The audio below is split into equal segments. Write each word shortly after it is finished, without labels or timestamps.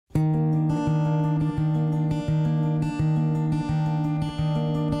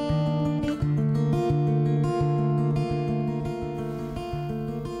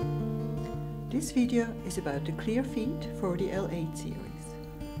is about the clear feet for the L8 series.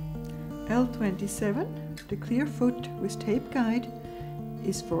 L27, the clear foot with tape guide,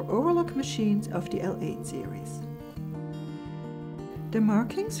 is for overlock machines of the L8 series. The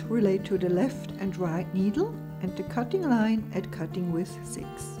markings relate to the left and right needle and the cutting line at cutting width 6.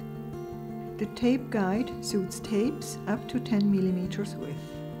 The tape guide suits tapes up to 10 mm width.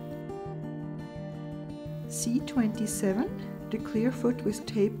 C27, the clear foot with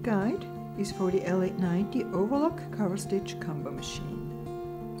tape guide, is for the L890 overlock-coverstitch-combo machine.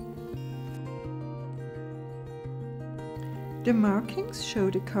 The markings show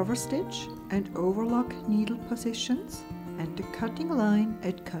the cover stitch and overlock needle positions and the cutting line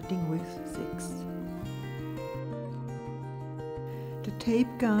at cutting width 6. The tape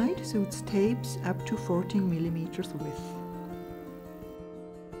guide suits tapes up to 14 mm width.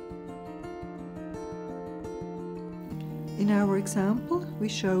 In our example, we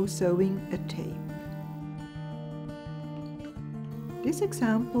show sewing a tape. This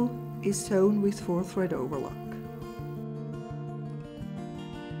example is sewn with 4-thread overlock.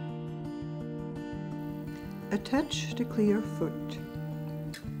 Attach the clear foot.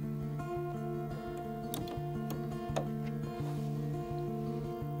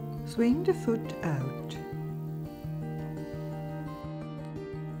 Swing the foot out.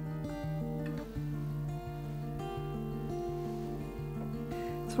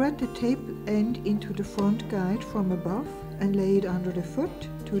 Thread the tape end into the front guide from above and lay it under the foot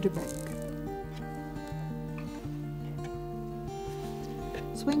to the back.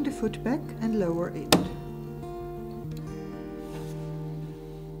 Swing the foot back and lower it.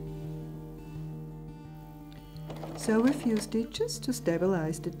 Sew a few stitches to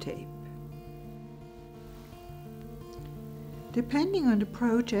stabilize the tape. Depending on the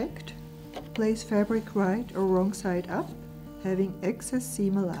project, place fabric right or wrong side up, having excess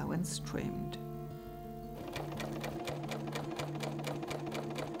seam allowance trimmed.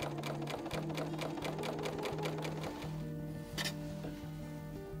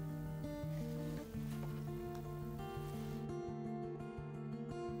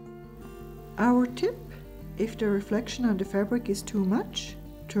 Our tip: if the reflection on the fabric is too much,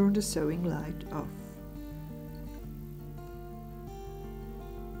 turn the sewing light off.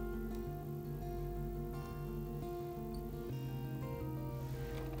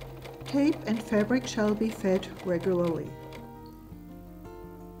 Tape and fabric shall be fed regularly.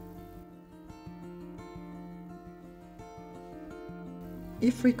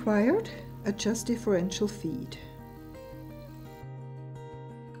 If required, adjust differential feed.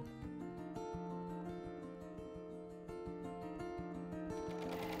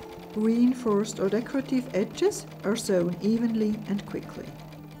 Reinforced or decorative edges are sewn evenly and quickly.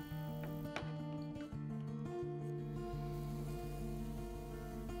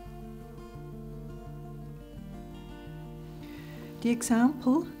 The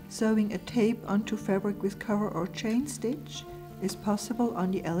example, sewing a tape onto fabric with cover or chain stitch, is possible on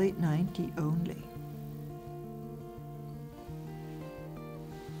the L890 only.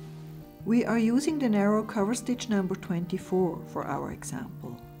 We are using the narrow cover stitch number 24 for our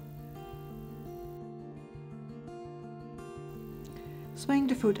example. Swing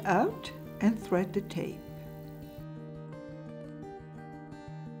the foot out and thread the tape.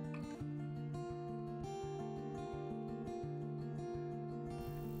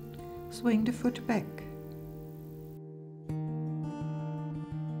 Swing the foot back.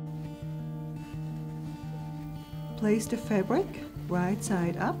 Place the fabric right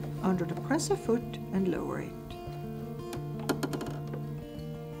side up under the presser foot and lower it.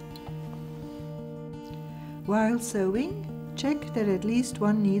 While sewing, check that at least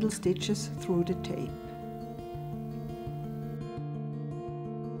one needle stitches through the tape.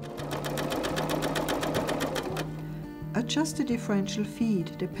 Adjust the differential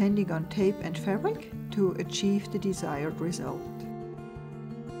feed depending on tape and fabric to achieve the desired result.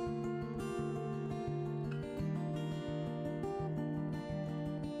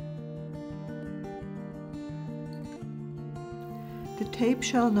 The tape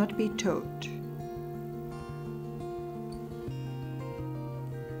shall not be taut.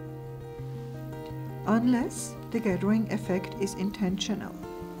 Unless the gathering effect is intentional.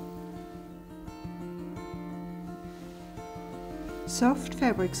 Soft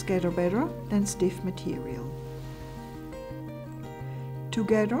fabrics gather better than stiff material.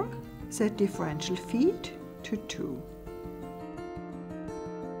 Together, set differential feed to 2.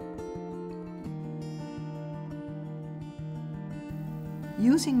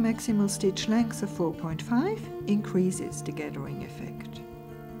 Using maximal stitch length of 4.5 increases the gathering effect.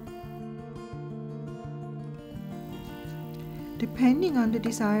 Depending on the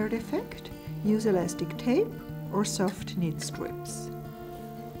desired effect, use elastic tape or soft knit strips.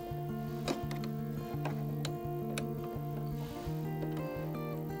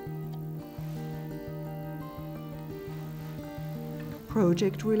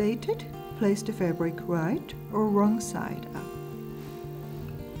 Project related, place the fabric right or wrong side up.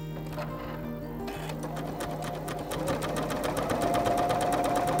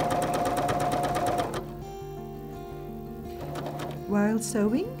 While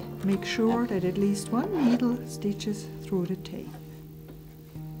sewing, make sure that at least one needle stitches through the tape.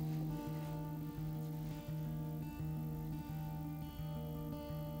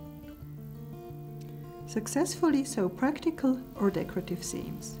 Successfully sew practical or decorative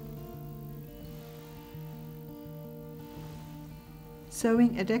seams.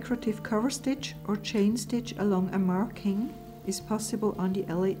 Sewing a decorative cover stitch or chain stitch along a marking is possible on the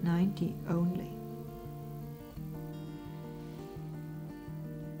L890 only.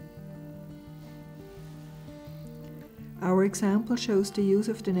 Our example shows the use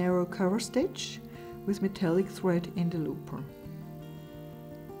of the narrow cover stitch with metallic thread in the looper.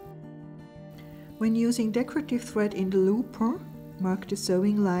 When using decorative thread in the looper, mark the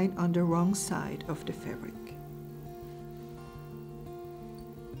sewing line on the wrong side of the fabric.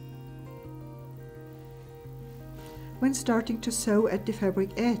 When starting to sew at the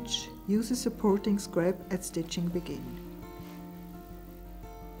fabric edge, use a supporting scrap at stitching begin.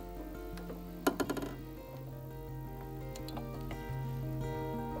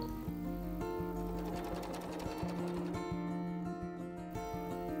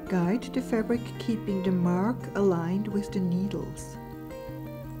 Guide the fabric keeping the mark aligned with the needles.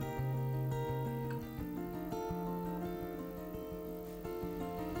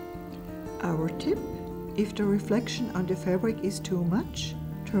 Our tip: if the reflection on the fabric is too much,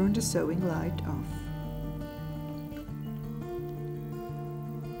 turn the sewing light off.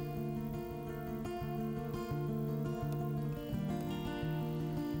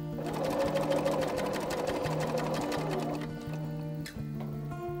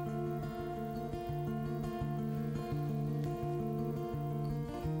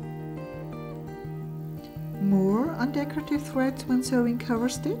 More on decorative threads when sewing cover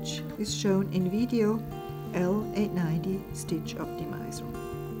stitch is shown in video L890 Stitch Optimizer.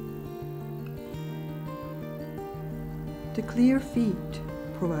 The clear feet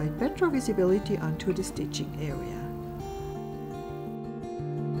provide better visibility onto the stitching area.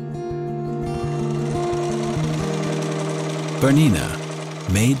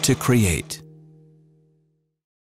 BERNINA, made to create.